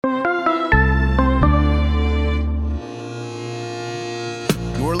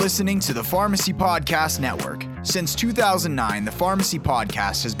listening to the Pharmacy Podcast Network. Since 2009, the Pharmacy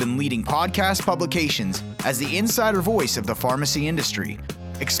Podcast has been leading podcast publications as the insider voice of the pharmacy industry.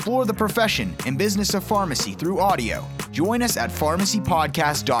 Explore the profession and business of pharmacy through audio. Join us at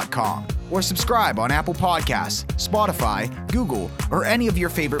pharmacypodcast.com or subscribe on Apple Podcasts, Spotify, Google, or any of your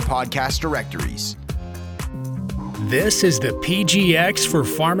favorite podcast directories. This is the PGX for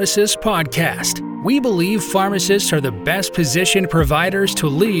Pharmacists podcast. We believe pharmacists are the best positioned providers to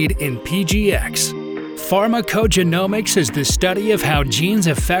lead in PGX. Pharmacogenomics is the study of how genes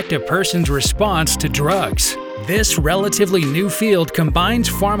affect a person's response to drugs. This relatively new field combines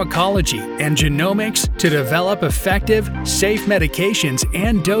pharmacology and genomics to develop effective, safe medications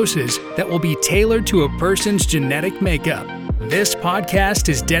and doses that will be tailored to a person's genetic makeup. This podcast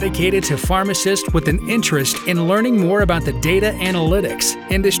is dedicated to pharmacists with an interest in learning more about the data analytics,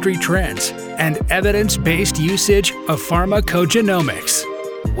 industry trends, and evidence-based usage of pharmacogenomics.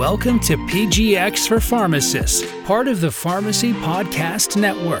 Welcome to PGX for Pharmacists, part of the Pharmacy Podcast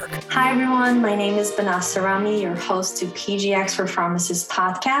Network. Hi, everyone. My name is Banasa Rami, your host to PGX for Pharmacists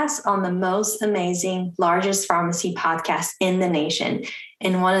podcast on the most amazing, largest pharmacy podcast in the nation,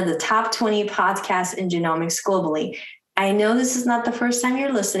 and one of the top 20 podcasts in genomics globally. I know this is not the first time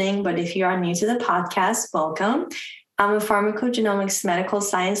you're listening, but if you are new to the podcast, welcome. I'm a pharmacogenomics medical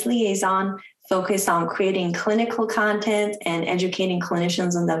science liaison focused on creating clinical content and educating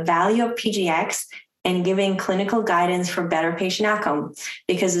clinicians on the value of PGX and giving clinical guidance for better patient outcome,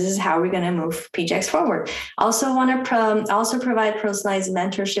 because this is how we're going to move PGX forward. Also want to provide personalized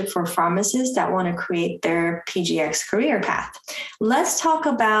mentorship for pharmacists that want to create their PGX career path. Let's talk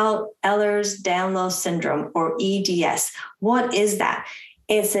about Ehlers-Danlos syndrome, or EDS. What is that?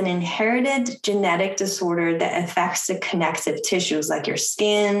 It's an inherited genetic disorder that affects the connective tissues like your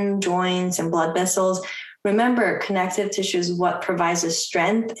skin, joints, and blood vessels. Remember, connective tissue is what provides the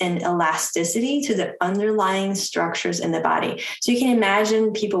strength and elasticity to the underlying structures in the body. So you can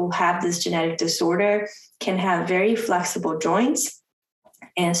imagine people who have this genetic disorder can have very flexible joints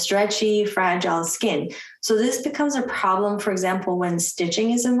and stretchy, fragile skin. So this becomes a problem, for example, when stitching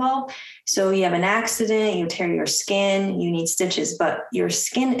is involved. So you have an accident, you tear your skin, you need stitches, but your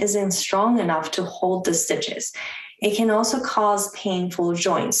skin isn't strong enough to hold the stitches. It can also cause painful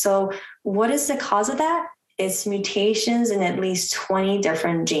joints. So what is the cause of that? It's mutations in at least 20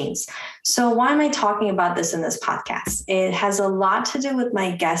 different genes. So why am I talking about this in this podcast? It has a lot to do with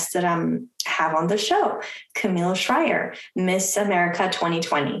my guest that I have on the show, Camille Schreier, Miss America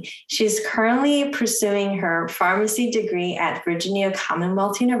 2020. She's currently pursuing her pharmacy degree at Virginia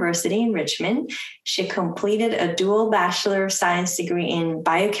Commonwealth University in Richmond. She completed a dual Bachelor of Science degree in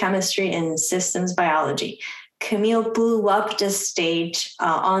biochemistry and systems biology. Camille blew up the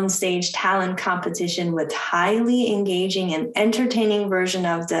on-stage talent competition with highly engaging and entertaining version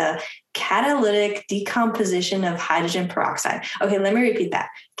of the catalytic decomposition of hydrogen peroxide. Okay, let me repeat that.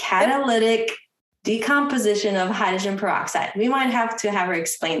 Catalytic decomposition of hydrogen peroxide. We might have to have her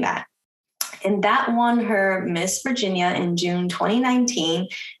explain that. And that won her Miss Virginia in June 2019,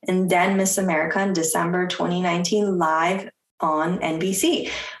 and then Miss America in December 2019 live on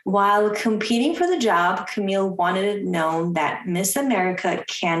NBC. While competing for the job, Camille wanted it known that Miss America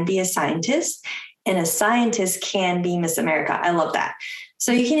can be a scientist and a scientist can be Miss America. I love that.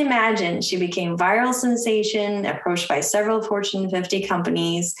 So you can imagine she became viral sensation, approached by several Fortune 50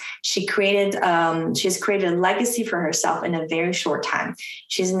 companies. She's created a legacy for herself in a very short time.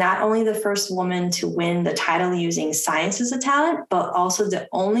 She's not only the first woman to win the title using science as a talent, but also the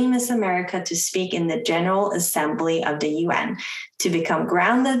only Miss America to speak in the General Assembly of the UN, to become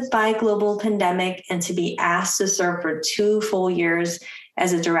grounded by global pandemic, and to be asked to serve for 2 full years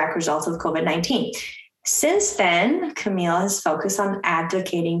as a direct result of COVID-19. Since then, Camille has focused on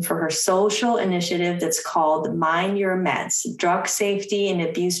advocating for her social initiative that's called Mind Your Meds, drug safety and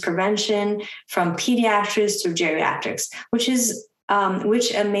abuse prevention from pediatrics to geriatrics, which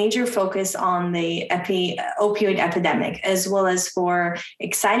a major focus on the opioid epidemic, as well as for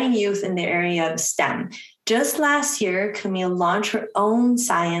exciting youth in the area of STEM. Just last year, Camille launched her own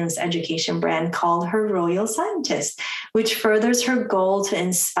science education brand called Her Royal Scientist, which furthers her goal to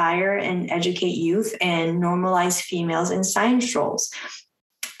inspire and educate youth and normalize females in science roles.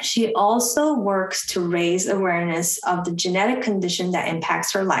 She also works to raise awareness of the genetic condition that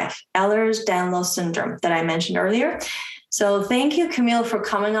impacts her life, Ehlers-Danlos syndrome, that I mentioned earlier. So thank you, Camille, for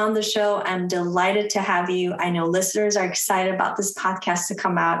coming on the show. I'm delighted to have you. I know listeners are excited about this podcast to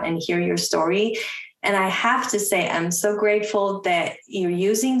come out and hear your story. And I have to say, I'm so grateful that you're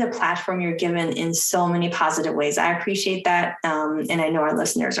using the platform you're given in so many positive ways. I appreciate that. And I know our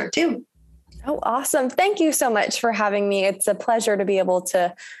listeners are too. Oh, awesome. Thank you so much for having me. It's a pleasure to be able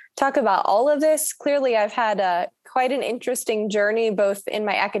to talk about all of this. Clearly, I've had quite an interesting journey, both in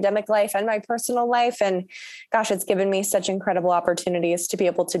my academic life and my personal life. And gosh, it's given me such incredible opportunities to be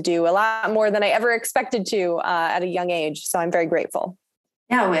able to do a lot more than I ever expected to at a young age. So I'm very grateful.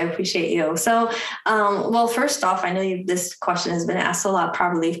 Yeah, we appreciate you. So, well, first off, I know this question has been asked a lot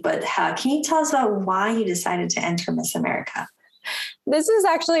probably, but can you tell us about why you decided to enter Miss America? This is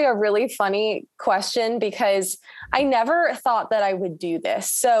actually a really funny question because I never thought that I would do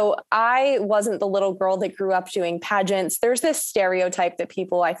this. So I wasn't the little girl that grew up doing pageants. There's this stereotype that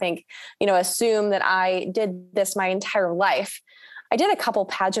people, I think, assume that I did this my entire life. I did a couple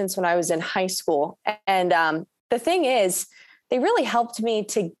pageants when I was in high school. And the thing is, they really helped me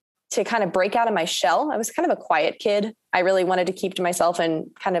to kind of break out of my shell. I was kind of a quiet kid. I really wanted to keep to myself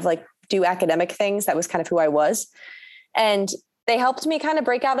and kind of like do academic things. That was kind of who I was. And they helped me kind of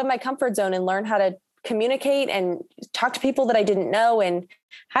break out of my comfort zone and learn how to communicate and talk to people that I didn't know and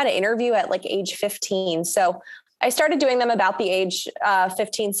how to interview at like age 15. So I started doing them about the age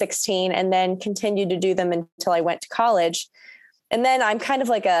 15, 16, and then continued to do them until I went to college. And then I'm kind of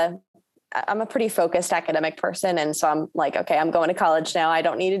like I'm a pretty focused academic person. And so I'm like, okay, I'm going to college now. I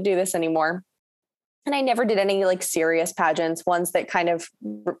don't need to do this anymore. And I never did any like serious pageants, ones that kind of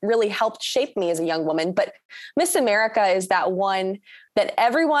really helped shape me as a young woman. But Miss America is that one that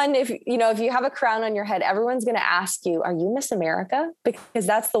everyone, if you have a crown on your head, everyone's going to ask you, are you Miss America? Because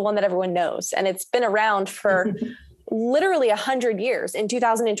that's the one that everyone knows. And it's been around for literally 100 years. In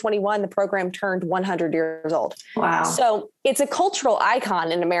 2021, the program turned 100 years old. Wow. So it's a cultural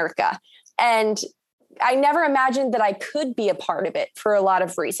icon in America. And I never imagined that I could be a part of it for a lot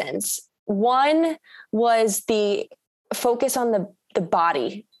of reasons. One was the focus on the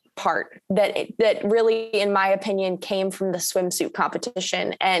body part that really, in my opinion, came from the swimsuit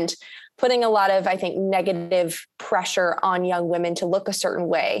competition and putting a lot of, I think, negative pressure on young women to look a certain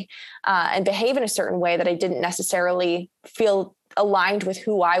way and behave in a certain way that I didn't necessarily feel aligned with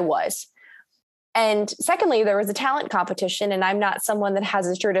who I was. And secondly, there was a talent competition, and I'm not someone that has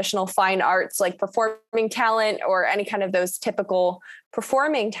a traditional fine arts like performing talent or any kind of those typical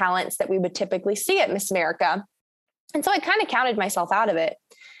performing talents that we would typically see at Miss America. And so I kind of counted myself out of it.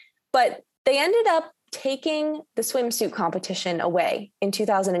 But they ended up taking the swimsuit competition away in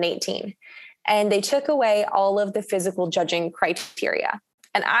 2018, and they took away all of the physical judging criteria.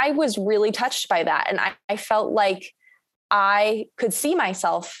 And I was really touched by that. And I felt like I could see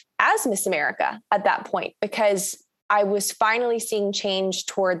myself as Miss America at that point, because I was finally seeing change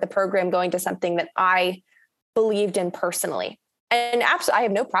toward the program going to something that I believed in personally. And absolutely, I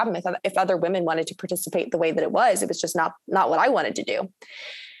have no problem if other women wanted to participate the way that it was. It was just not what I wanted to do.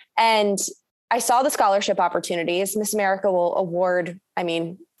 And I saw the scholarship opportunities. Miss America will award,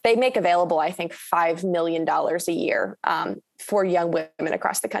 they make available, I think, $5 million a year for young women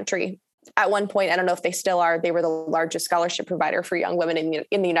across the country. At one point, I don't know if they still are, they were the largest scholarship provider for young women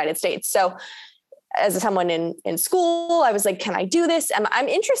in the United States. So as someone in school, I was like, can I do this? I'm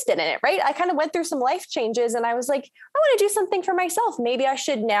interested in it, right? I kind of went through some life changes and I was like, I want to do something for myself. Maybe I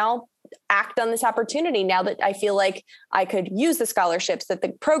should now act on this opportunity now that I feel like I could use the scholarships, that the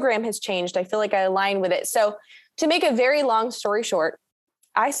program has changed. I feel like I align with it. So to make a very long story short,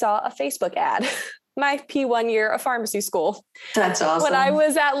 I saw a Facebook ad my P1 year of pharmacy school. That's awesome. When I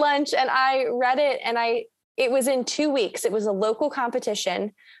was at lunch, and I read it, and it was in 2 weeks. It was a local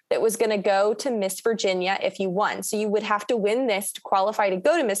competition that was going to go to Miss Virginia if you won. So you would have to win this to qualify to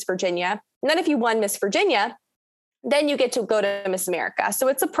go to Miss Virginia. And then if you won Miss Virginia, then you get to go to Miss America. So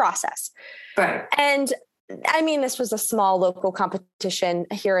it's a process. Right. And this was a small local competition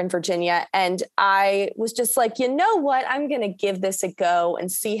here in Virginia. And I was just like, you know what? I'm going to give this a go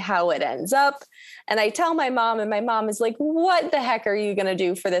and see how it ends up. And I tell my mom, and my mom is like, what the heck are you going to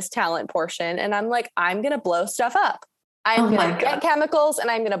do for this talent portion? And I'm like, I'm going to blow stuff up. I'm going to get chemicals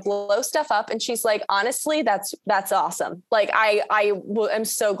and I'm going to blow stuff up. And she's like, honestly, that's awesome. Like, I am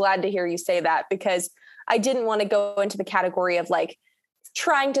so glad to hear you say that, because I didn't want to go into the category of like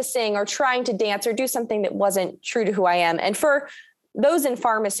trying to sing or trying to dance or do something that wasn't true to who I am. And for those in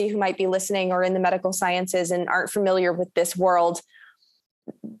pharmacy who might be listening or in the medical sciences and aren't familiar with this world,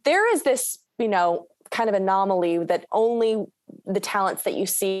 there is this, kind of anomaly that only the talents that you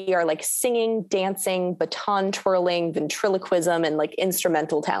see are like singing, dancing, baton twirling, ventriloquism, and like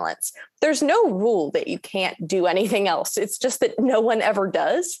instrumental talents. There's no rule that you can't do anything else. It's just that no one ever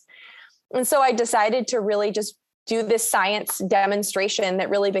does. And so I decided to really just do this science demonstration that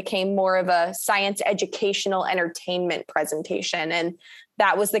really became more of a science educational entertainment presentation. And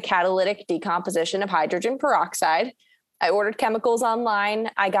that was the catalytic decomposition of hydrogen peroxide. I ordered chemicals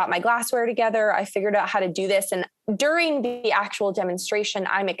online. I got my glassware together. I figured out how to do this. And during the actual demonstration,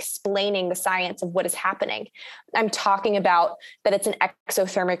 I'm explaining the science of what is happening. I'm talking about that it's an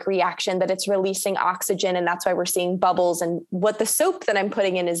exothermic reaction, that it's releasing oxygen, and that's why we're seeing bubbles. And what the soap that I'm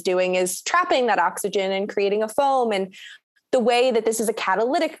putting in is doing is trapping that oxygen and creating a foam, and the way that this is a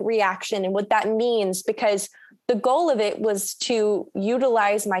catalytic reaction and what that means, because the goal of it was to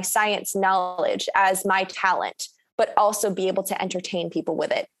utilize my science knowledge as my talent, but also be able to entertain people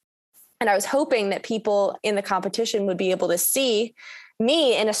with it. And I was hoping that people in the competition would be able to see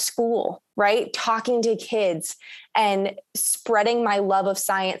me in a school, right? Talking to kids and spreading my love of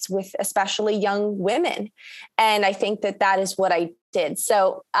science with especially young women. And I think that that is what I did.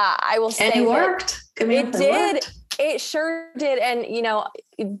 So I will say it worked. It did. It sure did. And, you know,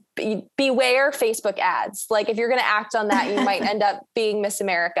 beware Facebook ads. Like if you're going to act on that, you might end up being Miss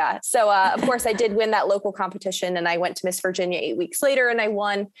America. So, of course, I did win that local competition, and I went to Miss Virginia 8 weeks later and I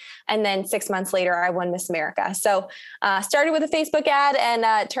won. And then 6 months later, I won Miss America. So started with a Facebook ad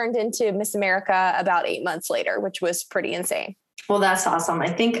and turned into Miss America about 8 months later, which was pretty insane. Well, that's awesome. I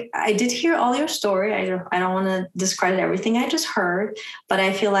think I did hear all your story. I don't want to discredit everything I just heard, but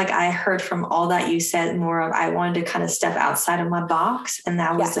I feel like I heard from all that you said more of, I wanted to kind of step outside of my box. And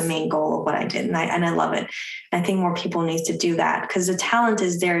that was the main goal of what I did. And I love it. I think more people need to do that because the talent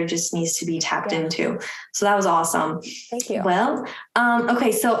is there. It just needs to be tapped into. So that was awesome. Thank you. Well,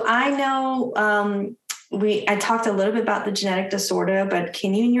 okay. So I know, I talked a little bit about the genetic disorder, but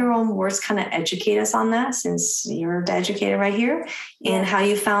can you in your own words kind of educate us on that, since you're the educator right here, and how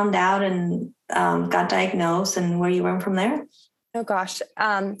you found out and got diagnosed and where you went from there? Oh gosh.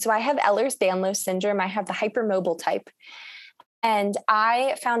 So I have Ehlers-Danlos syndrome. I have the hypermobile type. And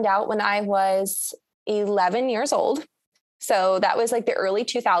I found out when I was 11 years old. So that was like the early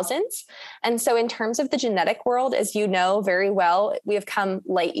 2000s. And so in terms of the genetic world, as you know very well, we have come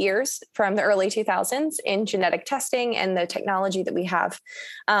light years from the early 2000s in genetic testing and the technology that we have.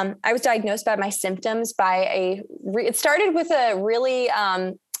 I was diagnosed by my symptoms by it started with a really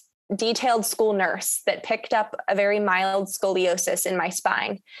detailed school nurse that picked up a very mild scoliosis in my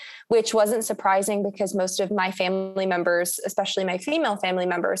spine, which wasn't surprising because most of my family members, especially my female family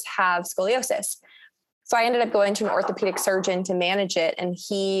members, have scoliosis. So I ended up going to an orthopedic surgeon to manage it. And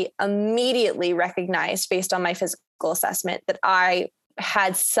he immediately recognized, based on my physical assessment, that I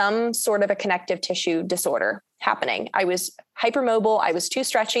had some sort of a connective tissue disorder happening. I was hypermobile. I was too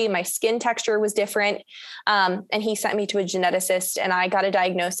stretchy. My skin texture was different. And he sent me to a geneticist, and I got a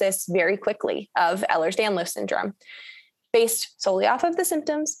diagnosis very quickly of Ehlers-Danlos syndrome, based solely off of the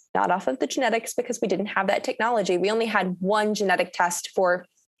symptoms, not off of the genetics, because we didn't have that technology. We only had one genetic test for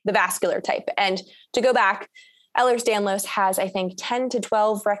the vascular type. And to go back, Ehlers-Danlos has, I think, 10 to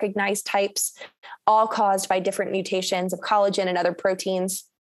 12 recognized types, all caused by different mutations of collagen and other proteins.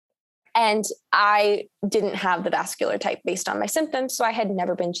 And I didn't have the vascular type based on my symptoms, so I had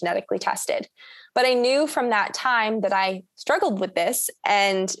never been genetically tested. But I knew from that time that I struggled with this.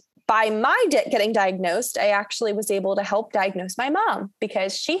 And by my getting diagnosed, I actually was able to help diagnose my mom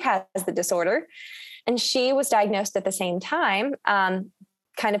because she has the disorder. And she was diagnosed at the same time,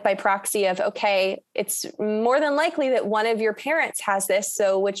 kind of by proxy of, okay, it's more than likely that one of your parents has this.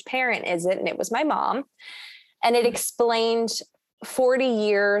 So which parent is it? And it was my mom. And it explained 40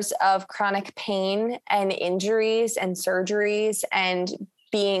 years of chronic pain and injuries and surgeries and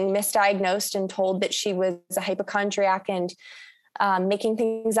being misdiagnosed and told that she was a hypochondriac and making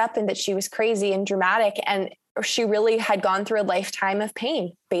things up and that she was crazy and dramatic. And she really had gone through a lifetime of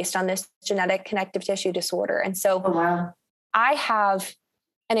pain based on this genetic connective tissue disorder. And so I have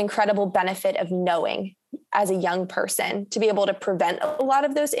an incredible benefit of knowing as a young person to be able to prevent a lot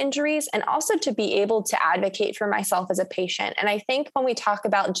of those injuries and also to be able to advocate for myself as a patient. And I think when we talk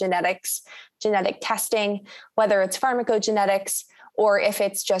about genetics, genetic testing, whether it's pharmacogenetics or if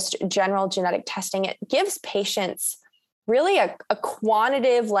it's just general genetic testing, it gives patients really a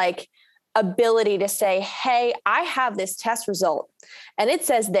quantitative ability to say, hey, I have this test result and it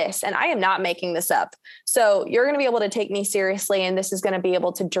says this, and I am not making this up. So you're going to be able to take me seriously. And this is going to be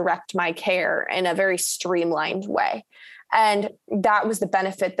able to direct my care in a very streamlined way. And that was the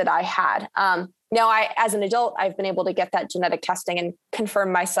benefit that I had. Now, as an adult, I've been able to get that genetic testing and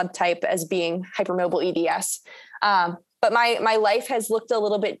confirm my subtype as being hypermobile EDS. But my life has looked a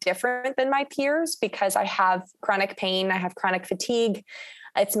little bit different than my peers because I have chronic pain. I have chronic fatigue.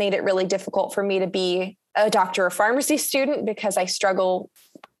 It's made it really difficult for me to be a doctor of pharmacy student because I struggle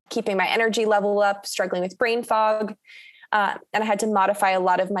keeping my energy level up, struggling with brain fog. And I had to modify a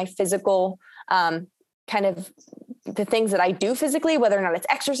lot of my physical kind of the things that I do physically, whether or not it's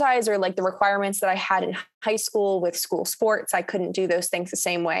exercise or like the requirements that I had in high school with school sports, I couldn't do those things the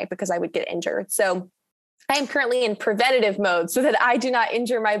same way because I would get injured. So I am currently in preventative mode so that I do not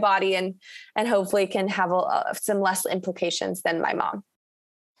injure my body and hopefully can have some less implications than my mom.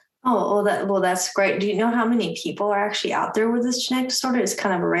 Oh, that's great. Do you know how many people are actually out there with this genetic disorder? It's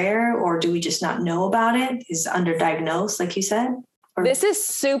kind of rare, or do we just not know about it? Is it underdiagnosed, like you said? Or- This is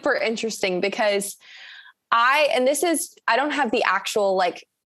super interesting because I don't have the actual like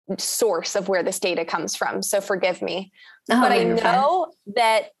source of where this data comes from. So forgive me, but I know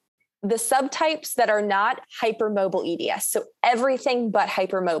that the subtypes that are not hypermobile EDS, so everything but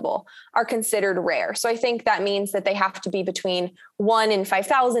hypermobile, are considered rare. So I think that means that they have to be between 1 in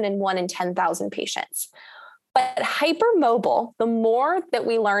 5,000 and 1 in 10,000 patients. But hypermobile, the more that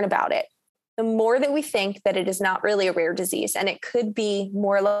we learn about it, the more that we think that it is not really a rare disease, and it could be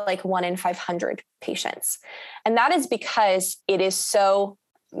more like 1 in 500 patients. And that is because it is so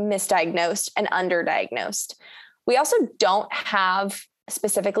misdiagnosed and underdiagnosed. We also don't have,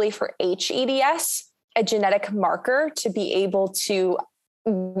 specifically for HEDS, a genetic marker to be able to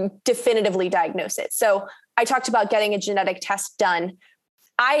definitively diagnose it. So I talked about getting a genetic test done.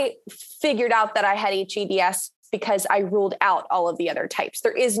 I figured out that I had HEDS because I ruled out all of the other types.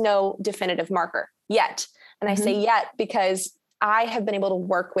 There is no definitive marker yet. And I say yet because I have been able to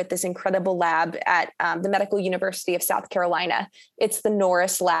work with this incredible lab at the Medical University of South Carolina. It's the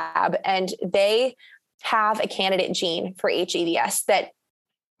Norris lab, and they have a candidate gene for HEDS that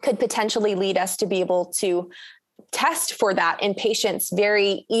could potentially lead us to be able to test for that in patients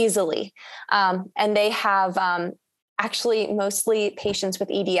very easily. And they have actually mostly patients with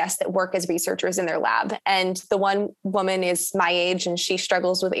EDS that work as researchers in their lab. And the one woman is my age, and she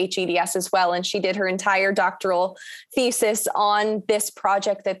struggles with HEDS as well. And she did her entire doctoral thesis on this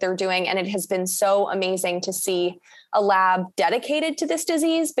project that they're doing. And it has been so amazing to see a lab dedicated to this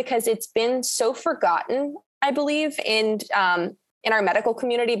disease, because it's been so forgotten, I believe, in our medical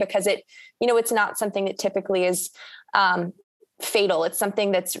community, because it's not something that typically is fatal. It's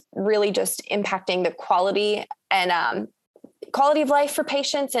something that's really just impacting the quality of life for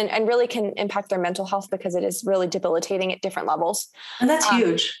patients, and really can impact their mental health, because it is really debilitating at different levels. And that's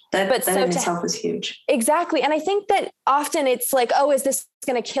huge. That in itself is huge. Exactly. And I think that often it's like, oh, is this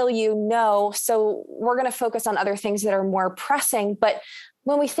going to kill you? No. So we're going to focus on other things that are more pressing. But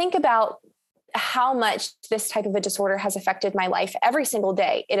when we think about how much this type of a disorder has affected my life every single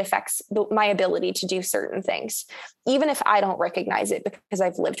day, it affects my ability to do certain things, even if I don't recognize it, because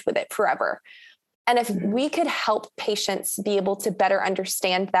I've lived with it forever. And if we could help patients be able to better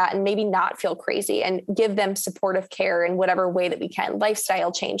understand that, and maybe not feel crazy, and give them supportive care in whatever way that we can,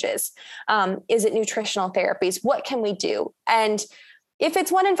 lifestyle changes, is it nutritional therapies? What can we do? And if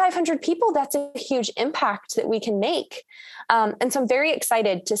it's 1 in 500 people, that's a huge impact that we can make. And so I'm very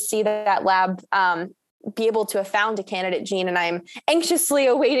excited to see that lab be able to have found a candidate gene, and I'm anxiously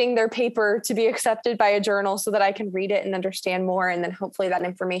awaiting their paper to be accepted by a journal so that I can read it and understand more. And then hopefully that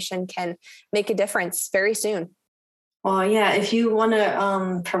information can make a difference very soon. Well, yeah, if you want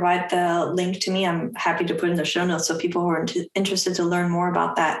to provide the link to me, I'm happy to put in the show notes. So people who are interested to learn more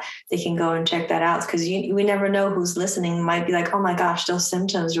about that, they can go and check that out. Because we never know who's listening might be like, oh my gosh, those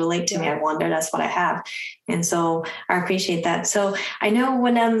symptoms relate to me. I wonder, that's what I have. And so I appreciate that. So I know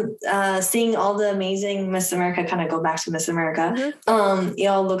when I'm seeing all the amazing Miss America, kind of go back to Miss America, it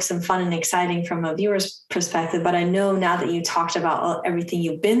all looks fun and exciting from a viewer's perspective. But I know now that you talked about everything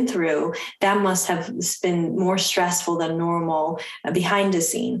you've been through, that must have been more stressful than normal behind the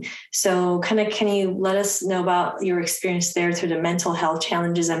scene. So can you let us know about your experience there through the mental health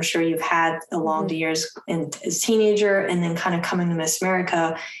challenges I'm sure you've had along the years as a teenager, and then kind of coming to Miss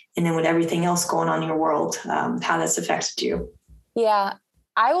America, and then with everything else going on in your world, how that's affected you? Yeah,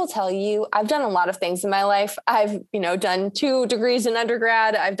 I will tell you, I've done a lot of things in my life. I've, done 2 degrees in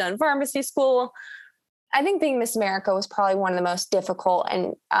undergrad. I've done pharmacy school. I think being Miss America was probably one of the most difficult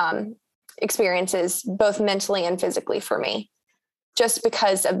and experiences, both mentally and physically for me, just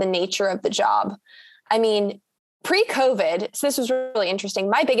because of the nature of the job. I mean, pre-COVID, so this was really interesting.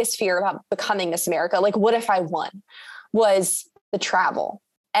 My biggest fear about becoming Miss America, like what if I won, was the travel.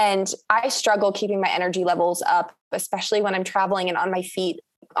 And I struggle keeping my energy levels up, especially when I'm traveling and on my feet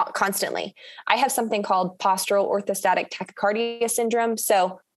constantly. I have something called postural orthostatic tachycardia syndrome.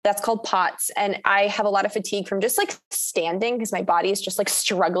 So that's called POTS. And I have a lot of fatigue from just like standing, because my body is just like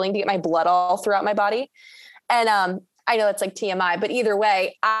struggling to get my blood all throughout my body. And I know that's like TMI, but either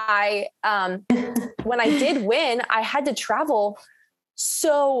way, when I did win, I had to travel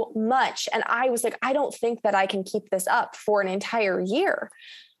so much. And I was like, I don't think that I can keep this up for an entire year.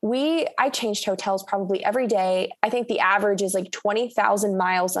 I changed hotels probably every day. I think the average is like 20,000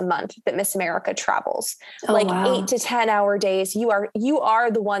 miles a month that Miss America travels, wow. 8 to 10 hour days. You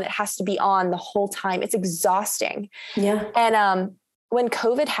are the one that has to be on the whole time. It's exhausting. Yeah. And, when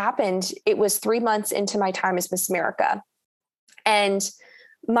COVID happened, it was 3 months into my time as Miss America, and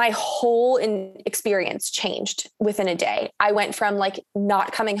my whole experience changed within a day. I went from like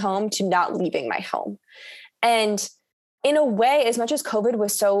not coming home to not leaving my home. And in a way, as much as COVID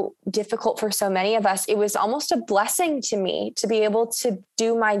was so difficult for so many of us, it was almost a blessing to me to be able to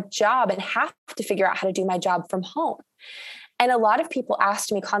do my job and have to figure out how to do my job from home. And a lot of people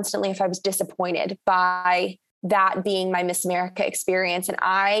asked me constantly if I was disappointed by that being my Miss America experience. And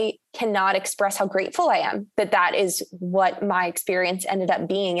I cannot express how grateful I am that is what my experience ended up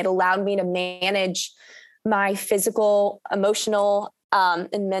being. It allowed me to manage my physical, emotional,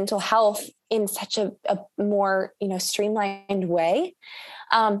 and mental health in such a more, streamlined way.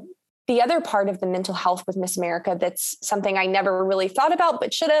 The other part of the mental health with Miss America that's something I never really thought about,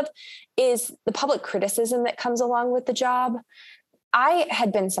 but should have, is the public criticism that comes along with the job. I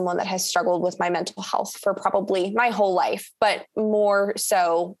had been someone that has struggled with my mental health for probably my whole life, but more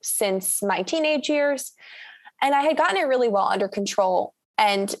so since my teenage years. And I had gotten it really well under control.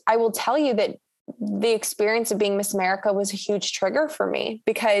 And I will tell you that the experience of being Miss America was a huge trigger for me,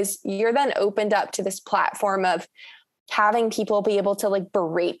 because you're then opened up to this platform of having people be able to like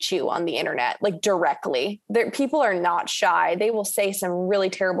berate you on the internet, like directly. People are not shy. They will say some really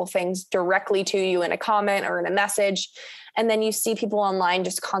terrible things directly to you in a comment or in a message. And then you see people online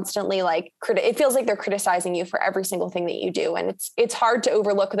just constantly it feels like they're criticizing you for every single thing that you do. And it's hard to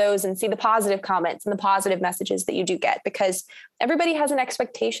overlook those and see the positive comments and the positive messages that you do get, because everybody has an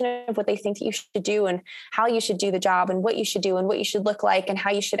expectation of what they think that you should do and how you should do the job and what you should do and what you should look like and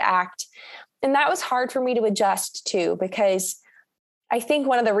how you should act. And that was hard for me to adjust to, because I think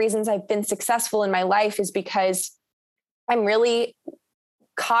one of the reasons I've been successful in my life is because I'm really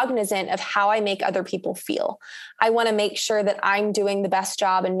cognizant of how I make other people feel. I want to make sure that I'm doing the best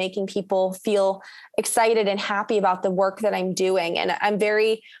job and making people feel excited and happy about the work that I'm doing. And I'm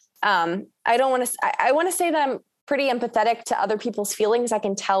very, I want to say that I'm pretty empathetic to other people's feelings. I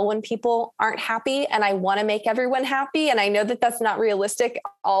can tell when people aren't happy, and I want to make everyone happy. And I know that that's not realistic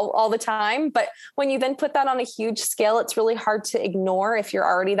all the time, but when you then put that on a huge scale, it's really hard to ignore if you're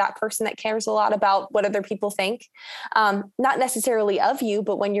already that person that cares a lot about what other people think. Not necessarily of you,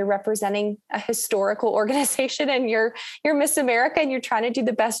 but when you're representing a historical organization and you're Miss America and you're trying to do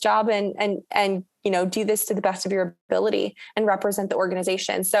the best job and do this to the best of your ability and represent the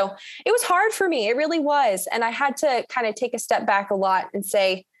organization. So it was hard for me. It really was. And I had to kind of take a step back a lot and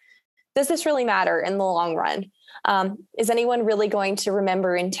say, does this really matter in the long run? Is anyone really going to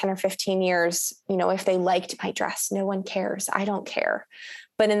remember in 10 or 15 years, if they liked my dress? No one cares. I don't care.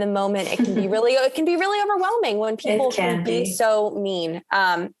 But in the moment, it can be really overwhelming when people can be so mean.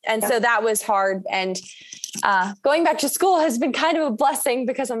 So that was hard. And going back to school has been kind of a blessing,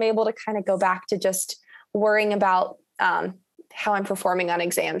 because I'm able to kind of go back to just worrying about how I'm performing on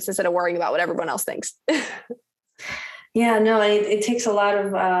exams instead of worrying about what everyone else thinks. Yeah, no, it takes a lot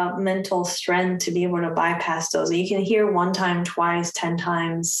of mental strength to be able to bypass those. You can hear one time, twice, 10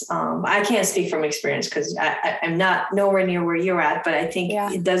 times. I can't speak from experience because I'm not nowhere near where you're at, but I think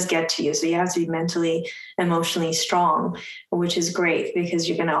it does get to you. So you have to be mentally, emotionally strong, which is great, because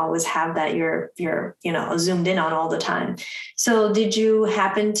you're going to always have that you're zoomed in on all the time. So did you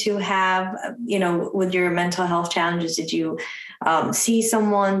happen to have, with your mental health challenges, did you see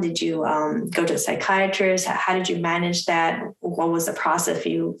someone? Did you go to a psychiatrist? How did you manage that? What was the process,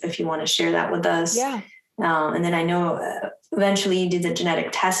 if you want to share that with us? Yeah. And then I know eventually you did the genetic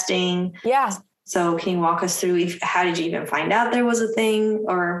testing. Yeah. So can you walk us through how did you even find out there was a thing,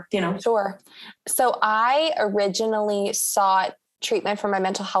 or, Sure. So I originally sought treatment for my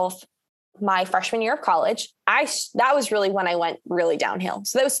mental health my freshman year of college. That was really when I went really downhill.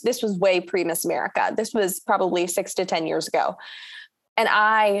 So this was way pre Miss America. This was probably 6 to 10 years ago. And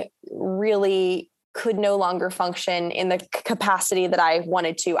I really could no longer function in the capacity that I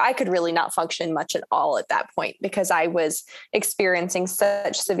wanted to. I could really not function much at all at that point, because I was experiencing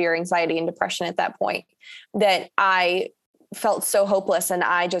such severe anxiety and depression at that point that I felt so hopeless, and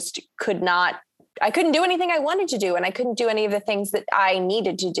I just couldn't do anything I wanted to do, and I couldn't do any of the things that I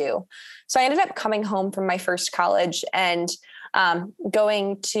needed to do. So I ended up coming home from my first college and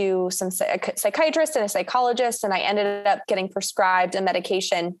going to some psychiatrist and a psychologist, and I ended up getting prescribed a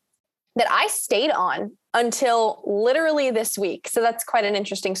medication that I stayed on until literally this week. So that's quite an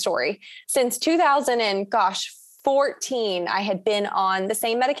interesting story. Since 14, I had been on the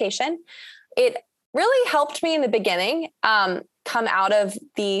same medication. It really helped me in the beginning come out of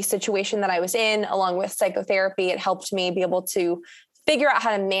the situation that I was in, along with psychotherapy. It helped me be able to figure out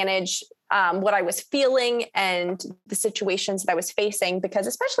how to manage what I was feeling and the situations that I was facing, because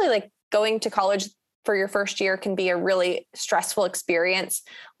especially like going to college for your first year can be a really stressful experience.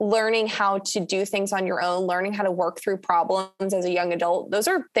 Learning how to do things on your own, learning how to work through problems as a young adult, those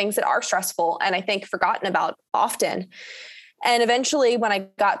are things that are stressful and I think forgotten about often. And eventually when I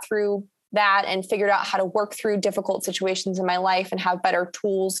got through that and figured out how to work through difficult situations in my life and have better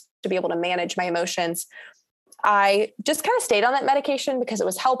tools to be able to manage my emotions, I just kind of stayed on that medication because it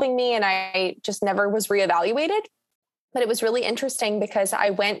was helping me and I just never was reevaluated. But it was really interesting because I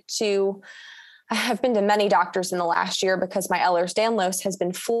have been to many doctors in the last year because my Ehlers-Danlos has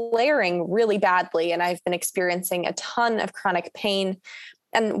been flaring really badly and I've been experiencing a ton of chronic pain.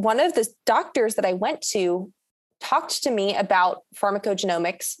 And one of the doctors that I went to talked to me about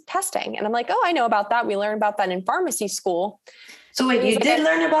pharmacogenomics testing. And I'm like, oh, I know about that. We learned about that in pharmacy school. So wait, you did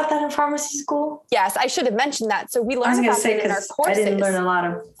learn about that in pharmacy school? Yes, I should have mentioned that. So we learned about it in our courses. I didn't learn a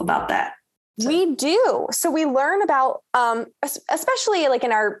lot about that. So. We do. So we learn about, especially like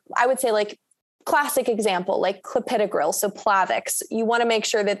in our, I would say like classic example, like clopidogrel, so Plavix. You want to make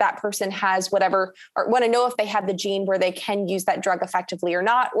sure that that person has whatever, or want to know if they have the gene where they can use that drug effectively or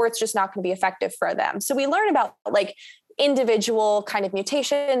not, or it's just not going to be effective for them. So we learn about like individual kind of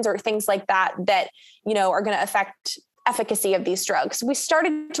mutations or things like that, are going to affect efficacy of these drugs. We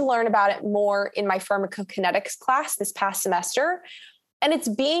started to learn about it more in my pharmacokinetics class this past semester, and it's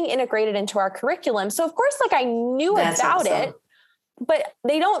being integrated into our curriculum. So of course, like I knew about it, but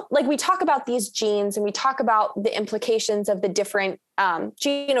they don't, like we talk about these genes and we talk about the implications of the different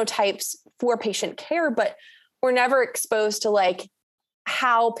genotypes for patient care, but we're never exposed to like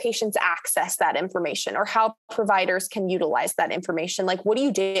how patients access that information or how providers can utilize that information. Like, what do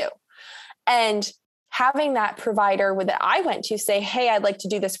you do? And having that provider that I went to say, hey, I'd like to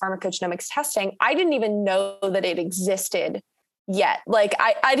do this pharmacogenomics testing. I didn't even know that it existed yet. Like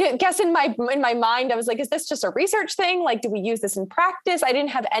I didn't guess in my mind, I was like, is this just a research thing? Like, do we use this in practice? I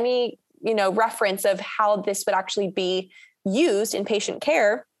didn't have any, reference of how this would actually be used in patient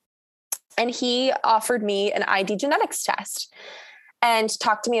care. And he offered me an ID genetics test and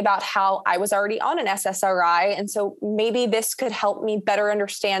talked to me about how I was already on an SSRI. And so maybe this could help me better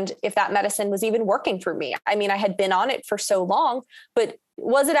understand if that medicine was even working for me. I mean, I had been on it for so long, but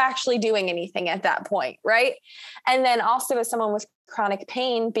was it actually doing anything at that point? Right. And then also as someone with chronic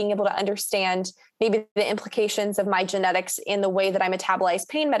pain, being able to understand maybe the implications of my genetics in the way that I metabolize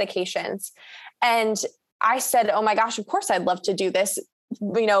pain medications. And I said, oh my gosh, of course I'd love to do this.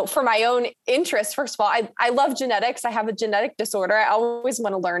 For my own interest, first of all, I love genetics. I have a genetic disorder. I always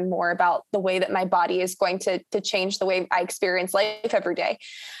want to learn more about the way that my body is going to change the way I experience life every day.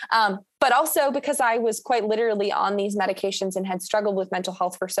 But also because I was quite literally on these medications and had struggled with mental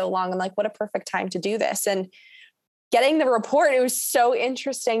health for so long. I'm like, what a perfect time to do this. And getting the report, it was so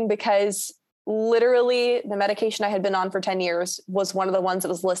interesting because literally the medication I had been on for 10 years was one of the ones that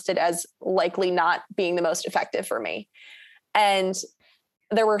was listed as likely not being the most effective for me. And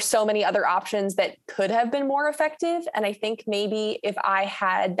there were so many other options that could have been more effective. And I think maybe if I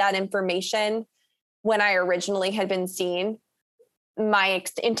had that information when I originally had been seen, my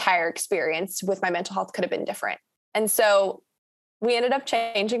entire experience with my mental health could have been different. And so we ended up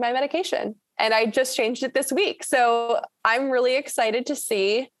changing my medication and I just changed it this week. So I'm really excited to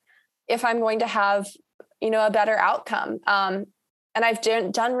see if I'm going to have, a better outcome. And I've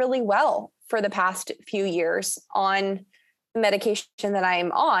done really well for the past few years on medication that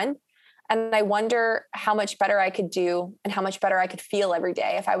I'm on. And I wonder how much better I could do and how much better I could feel every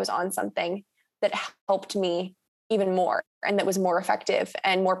day if I was on something that helped me even more and that was more effective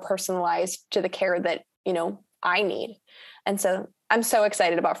and more personalized to the care that, I need. And so I'm so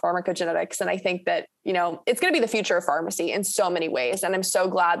excited about pharmacogenetics. And I think that, it's going to be the future of pharmacy in so many ways. And I'm so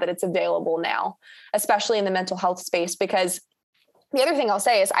glad that it's available now, especially in the mental health space, because the other thing I'll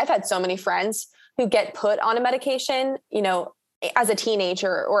say is I've had so many friends who get put on a medication, as a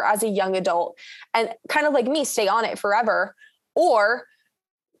teenager or as a young adult and kind of like me, stay on it forever or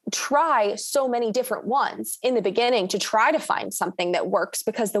try so many different ones in the beginning to try to find something that works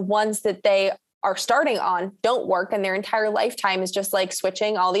because the ones that they are starting on don't work. And their entire lifetime is just like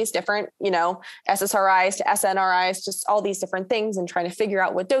switching all these different, SSRIs to SNRIs, just all these different things and trying to figure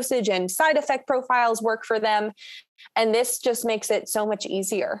out what dosage and side effect profiles work for them. And this just makes it so much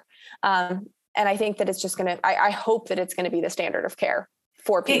easier. And I think that it's just I hope that it's going to be the standard of care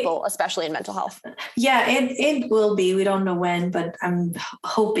for people, especially in mental health. Yeah, it will be. We don't know when, but I'm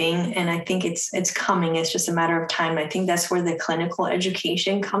hoping, and I think it's coming. It's just a matter of time. I think that's where the clinical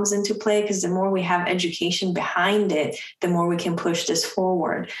education comes into play, because the more we have education behind it, the more we can push this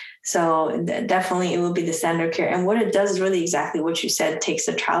forward. So definitely it will be the standard care. And what it does is really exactly what you said, takes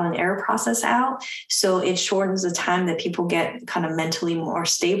the trial and error process out. So it shortens the time that people get kind of mentally more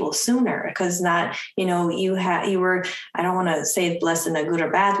stable sooner, because not, you were, I don't want to say blessed in a good or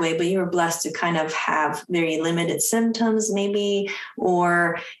bad way, but you were blessed to kind of have very limited symptoms maybe,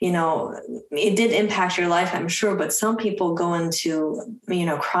 or, it did impact your life, I'm sure, but some people go into,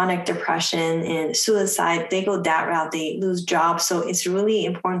 chronic depression and suicide. They go that route, they lose jobs. So it's really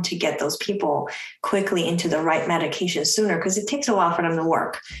important to get those people quickly into the right medication sooner, because it takes a while for them to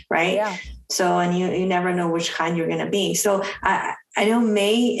work, right? Yeah. So, and you never know which kind you're going to be. So I know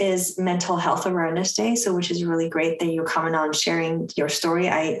May is Mental Health Awareness Day, so which is really great that you're coming on sharing your story.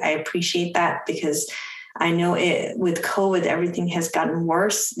 I appreciate that, because I know with COVID, everything has gotten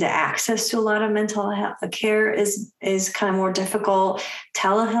worse. The access to a lot of mental health care is kind of more difficult.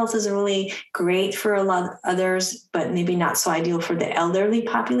 Telehealth is really great for a lot of others, but maybe not so ideal for the elderly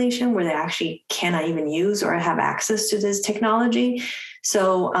population, where they actually cannot even use or have access to this technology.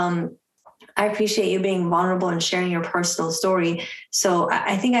 So I appreciate you being vulnerable and sharing your personal story. So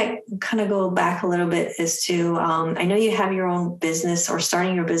I think I kind of go back a little bit as to, I know you have your own business, or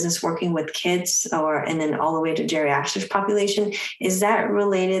starting your business working with kids, and then all the way to geriatric population. Is that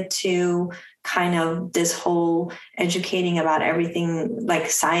related to kind of this whole educating about everything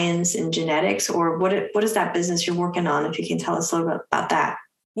like science and genetics, or what is that business you're working on? If you can tell us a little bit about that.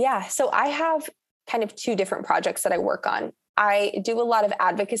 Yeah. So I have kind of two different projects that I work on. I do a lot of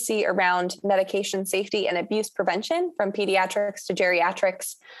advocacy around medication safety and abuse prevention, from pediatrics to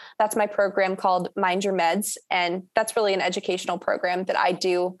geriatrics. That's my program called Mind Your Meds. And that's really an educational program that I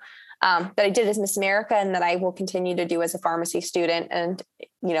do, that I did as Miss America, and that I will continue to do as a pharmacy student and,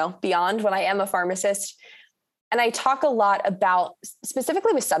 beyond when I am a pharmacist. And I talk a lot about,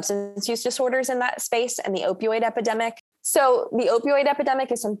 specifically with substance use disorders in that space, and the opioid epidemic. So the opioid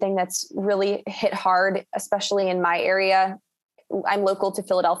epidemic is something that's really hit hard, especially in my area. I'm local to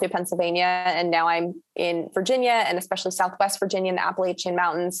Philadelphia, Pennsylvania, and now I'm in Virginia, and especially Southwest Virginia and the Appalachian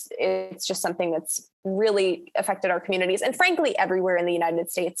Mountains. It's just something that's really affected our communities. And frankly, everywhere in the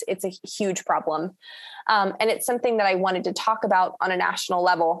United States, it's a huge problem. And it's something that I wanted to talk about on a national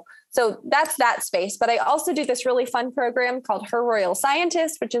level. So that's that space. But I also do this really fun program called Her Royal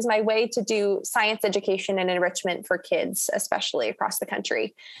Scientist, which is my way to do science education and enrichment for kids, especially across the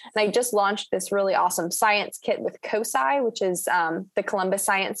country. And I just launched this really awesome science kit with COSI, which is the Columbus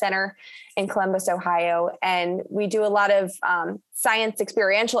Science Center in Columbus, Ohio. And we do a lot of science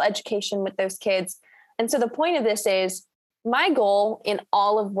experiential education with those kids. And so the point of this is, my goal in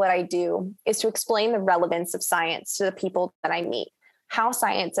all of what I do is to explain the relevance of science to the people that I meet, how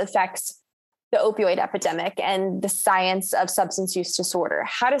science affects the opioid epidemic and the science of substance use disorder.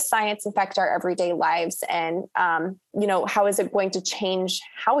 How does science affect our everyday lives? And, how is it going to change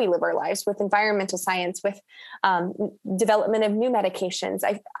how we live our lives with environmental science, with development of new medications?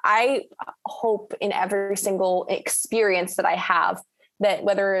 I hope in every single experience that I have, that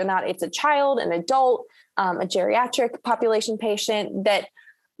whether or not it's a child, an adult, a geriatric population patient, that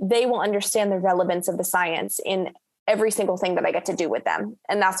they will understand the relevance of the science in every single thing that I get to do with them.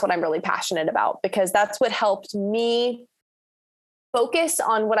 And that's what I'm really passionate about, because that's what helped me focus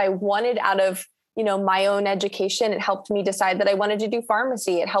on what I wanted out of, my own education. It helped me decide that I wanted to do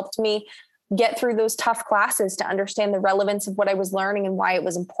pharmacy. It helped me get through those tough classes to understand the relevance of what I was learning and why it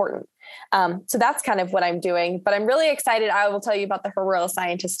was important. So that's kind of what I'm doing, but I'm really excited. I will tell you about the Her Royal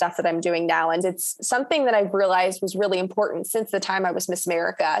Scientist stuff that I'm doing now. And it's something that I've realized was really important since the time I was Miss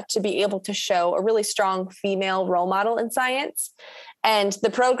America, to be able to show a really strong female role model in science. And the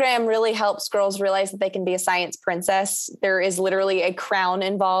program really helps girls realize that they can be a science princess. There is literally a crown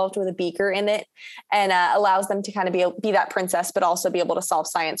involved with a beaker in it, and allows them to kind of be that princess, but also be able to solve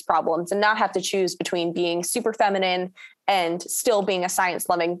science problems and not have to choose between being super feminine and still being a science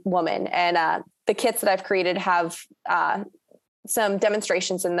loving woman. And the kits that I've created have some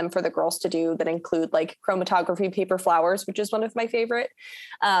demonstrations in them for the girls to do that include like chromatography paper flowers, which is one of my favorite.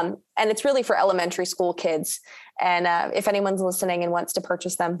 And it's really for elementary school kids. And if anyone's listening and wants to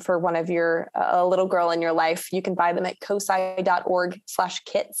purchase them for one of your, a little girl in your life, you can buy them at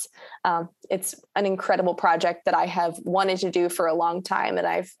cosi.org/kits. It's an incredible project that I have wanted to do for a long time. And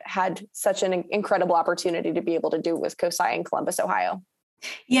I've had such an incredible opportunity to be able to do with COSI in Columbus, Ohio.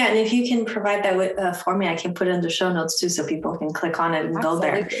 Yeah. And if you can provide that for me, I can put it in the show notes too, so people can click on it and Absolutely. Go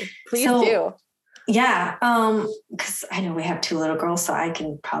there. Please do. Yeah. Because I know we have 2 little girls, so I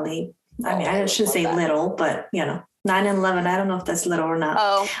can probably, I shouldn't say little, but 9 and 11. I don't know if that's little or not.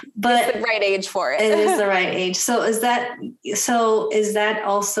 Oh, but it's the right age for it. It is the right age. So is that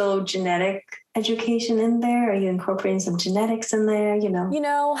also genetic education in there? Are you incorporating some genetics in there?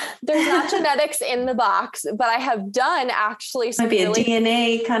 There's not genetics in the box, but I have done actually some might be a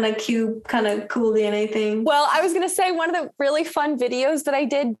DNA kind of cool DNA thing. Well, I was going to say one of the really fun videos that I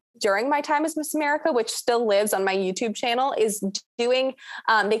did during my time as Miss America, which still lives on my YouTube channel, is doing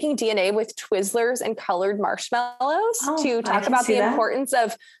making DNA with Twizzlers and colored marshmallows to talk about the importance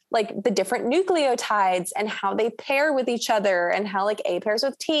of like the different nucleotides and how they pair with each other, and how like A pairs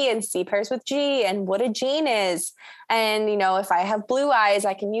with T and C pairs with G, and what a gene is. And, if I have blue eyes,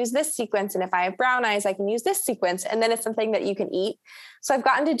 I can use this sequence. And if I have brown eyes, I can use this sequence. And then it's something that you can eat. So I've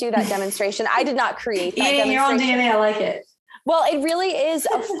gotten to do that demonstration. I did not create that Eating your own DNA. I like it. Well, it really is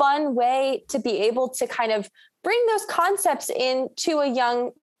a fun way to be able to kind of bring those concepts into a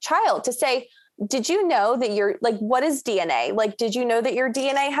young child to say, did you know that what is DNA? Like, did you know that your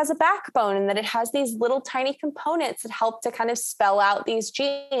DNA has a backbone and that it has these little tiny components that help to kind of spell out these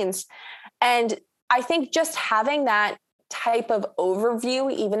genes? And I think just having that type of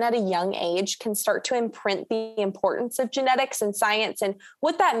overview, even at a young age, can start to imprint the importance of genetics and science and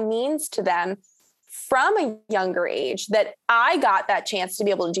what that means to them from a younger age, that I got that chance to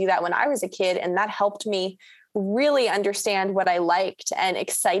be able to do that when I was a kid. And that helped me really understand what I liked and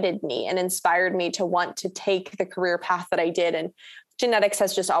excited me and inspired me to want to take the career path that I did. And genetics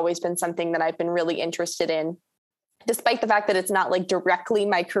has just always been something that I've been really interested in. Despite the fact that it's not like directly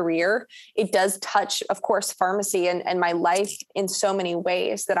my career, it does touch, of course, pharmacy and my life in so many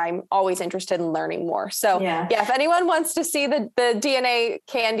ways that I'm always interested in learning more. So yeah, if anyone wants to see the DNA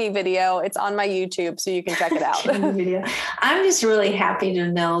candy video, it's on my YouTube, so you can check it out. I'm just really happy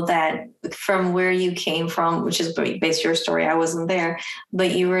to know that from where you came from, which is based your story, I wasn't there,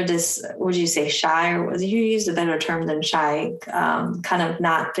 but you were just, would you say shy, or you used a better term than shy, kind of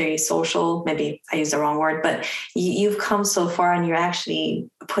not very social. Maybe I used the wrong word, but you've come so far and you're actually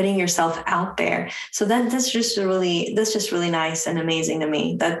putting yourself out there. So that's just really nice and amazing to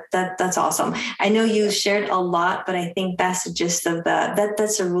me. That's awesome. I know you shared a lot, but I think that's the gist of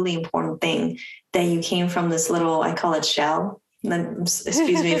that's a really important thing, that you came from this little, I call it shell.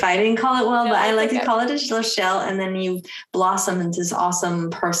 Excuse me if I didn't call it well, but I like to call it a little shell. And then you blossom into this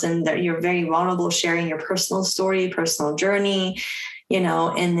awesome person that you're very vulnerable, sharing your personal story, personal journey,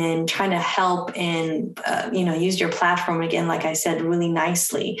 and then trying to help and, use your platform again, like I said, really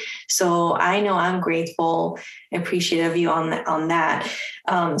nicely. So I know I'm grateful, appreciative of you on that.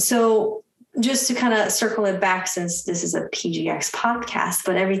 So just to kind of circle it back, since this is a PGX podcast,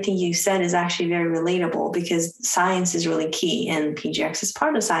 but everything you said is actually very relatable, because science is really key and PGX is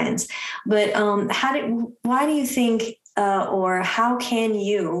part of science. But why do you think, or how can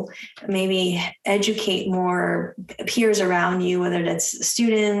you maybe educate more peers around you, whether that's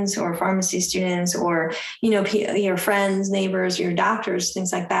students or pharmacy students or, your friends, neighbors, your doctors,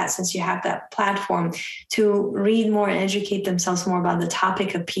 things like that, since you have that platform, to read more and educate themselves more about the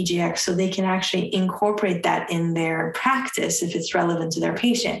topic of PGX so they can actually incorporate that in their practice if it's relevant to their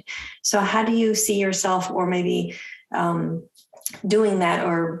patient? So how do you see yourself, or maybe doing that,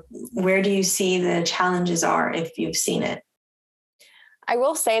 or where do you see the challenges are if you've seen it? I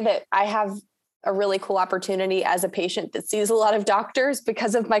will say that I have a really cool opportunity as a patient that sees a lot of doctors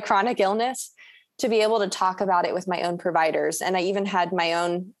because of my chronic illness to be able to talk about it with my own providers. And I even had my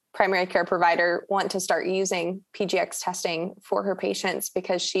own primary care provider want to start using PGX testing for her patients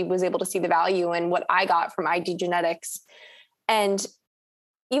because she was able to see the value in what I got from IDgenetix. And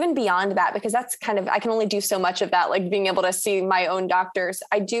even beyond that, because that's I can only do so much of that, like being able to see my own doctors.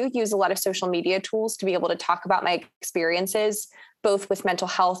 I do use a lot of social media tools to be able to talk about my experiences, both with mental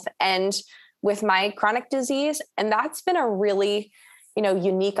health and with my chronic disease. And that's been a really,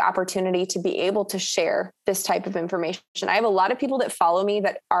 unique opportunity to be able to share this type of information. I have a lot of people that follow me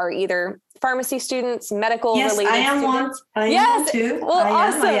that are either pharmacy students, medical related students. Yes, I am one. I am too. Well,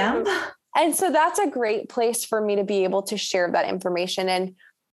 awesome. I am. And so that's a great place for me to be able to share that information. And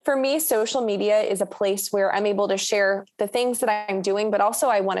for me, social media is a place where I'm able to share the things that I'm doing, but also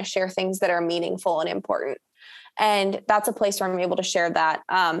I want to share things that are meaningful and important. And that's a place where I'm able to share that.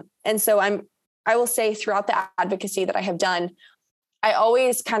 And so I will say throughout the advocacy that I have done, I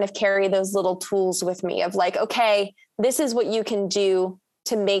always kind of carry those little tools with me of like, okay, this is what you can do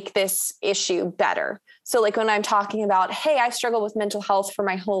to make this issue better. So like when I'm talking about, hey, I've struggled with mental health for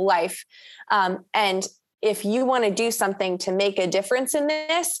my whole life. And if you want to do something to make a difference in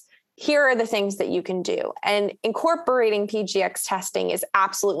this, here are the things that you can do. And incorporating PGX testing is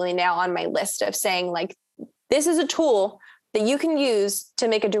absolutely now on my list of saying, like, this is a tool that you can use to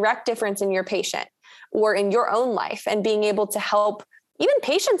make a direct difference in your patient or in your own life, and being able to help even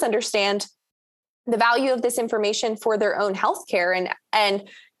patients understand the value of this information for their own healthcare, and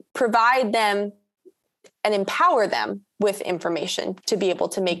provide them and empower them with information to be able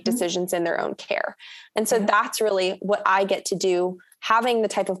to make decisions in their own care. And so that's really what I get to do, having the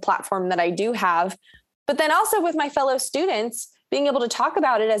type of platform that I do have, but then also with my fellow students, being able to talk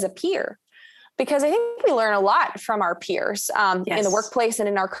about it as a peer, because I think we learn a lot from our peers in the workplace and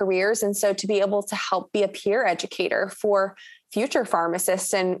in our careers. And so to be able to help be a peer educator for future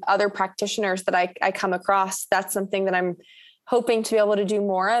pharmacists and other practitioners that I come across, that's something that I'm hoping to be able to do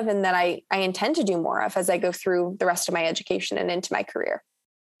more of, and that I intend to do more of as I go through the rest of my education and into my career.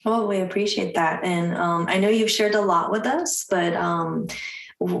 Well, we appreciate that. And I know you've shared a lot with us, but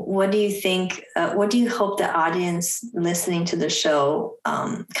what do you think, what do you hope the audience listening to the show,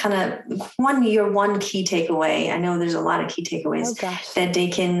 your one key takeaway? I know there's a lot of key takeaways that they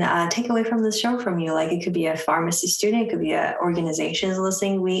can take away from the show from you. Like, it could be a pharmacy student, it could be an organization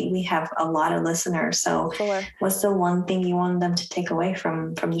listening. We have a lot of listeners. So what's the one thing you want them to take away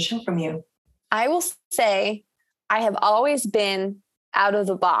from the show from you? I will say I have always been out of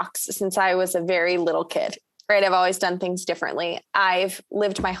the box since I was a very little kid. Right? I've always done things differently. I've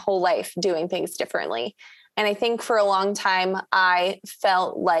lived my whole life doing things differently. And I think for a long time, I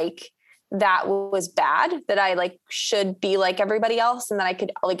felt like that was bad, that I should be like everybody else, and that I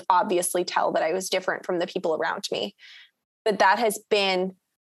could obviously tell that I was different from the people around me. But that has been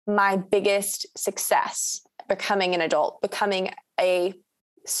my biggest success, becoming an adult, becoming a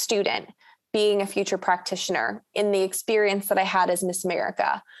student, being a future practitioner, in the experience that I had as Miss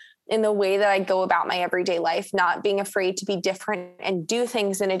America, in the way that I go about my everyday life, not being afraid to be different and do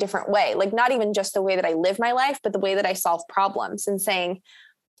things in a different way. Like, not even just the way that I live my life, but the way that I solve problems, and saying,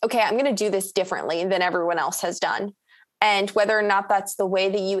 okay, I'm going to do this differently than everyone else has done. And whether or not that's the way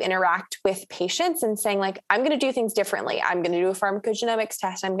that you interact with patients, and saying, like, I'm going to do things differently. I'm going to do a pharmacogenomics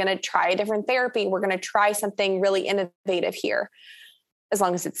test. I'm going to try a different therapy. We're going to try something really innovative here, as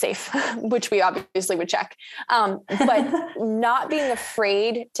long as it's safe, which we obviously would check. But not being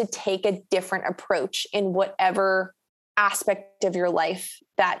afraid to take a different approach in whatever aspect of your life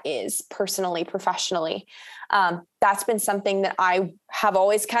that is, personally, professionally. That's been something that I have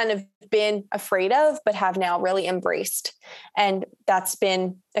always kind of been afraid of, but have now really embraced. And that's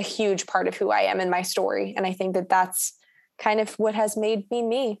been a huge part of who I am in my story. And I think that that's kind of what has made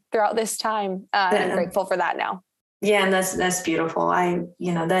me throughout this time. And I'm grateful for that now. Yeah. And that's beautiful. I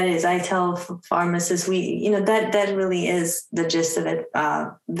tell pharmacists, that really is the gist of it.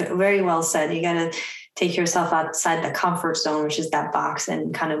 Very well said. You got to take yourself outside the comfort zone, which is that box,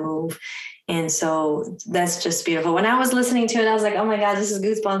 and kind of move. And so that's just beautiful. When I was listening to it, I was like, oh my God, this is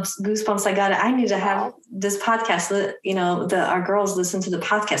goosebumps. I got it. I need to have this podcast. Our girls listen to the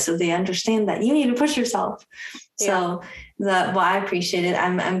podcast so they understand that you need to push yourself. So I appreciate it.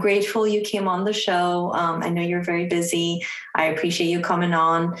 I'm grateful you came on the show. I know you're very busy. I appreciate you coming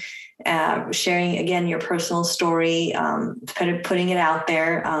on, sharing again your personal story, putting it out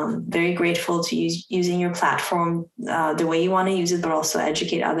there. Very grateful to using your platform the way you want to use it, but also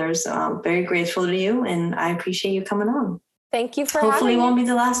educate others. Very grateful to you, and I appreciate you coming on. Thank you for Hopefully having me. It won't be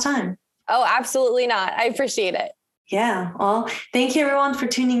the last time. Oh, absolutely not. I appreciate it. Yeah. Well, thank you everyone for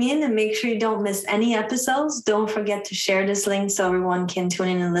tuning in, and make sure you don't miss any episodes. Don't forget to share this link so everyone can tune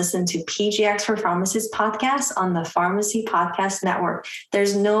in and listen to PGX for Pharmacists podcast on the Pharmacy Podcast Network.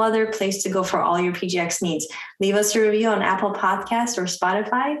 There's no other place to go for all your PGX needs. Leave us a review on Apple Podcasts or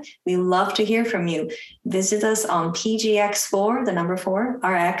Spotify. We love to hear from you. Visit us on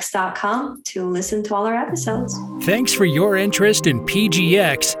PGX4rx.com to listen to all our episodes. Thanks for your interest in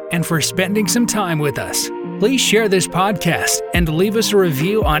PGX and for spending some time with us. Please share this podcast and leave us a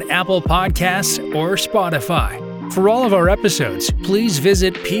review on Apple Podcasts or Spotify. For all of our episodes, please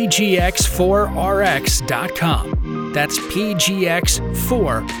visit pgx4rx.com. That's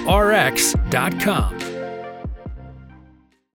pgx4rx.com.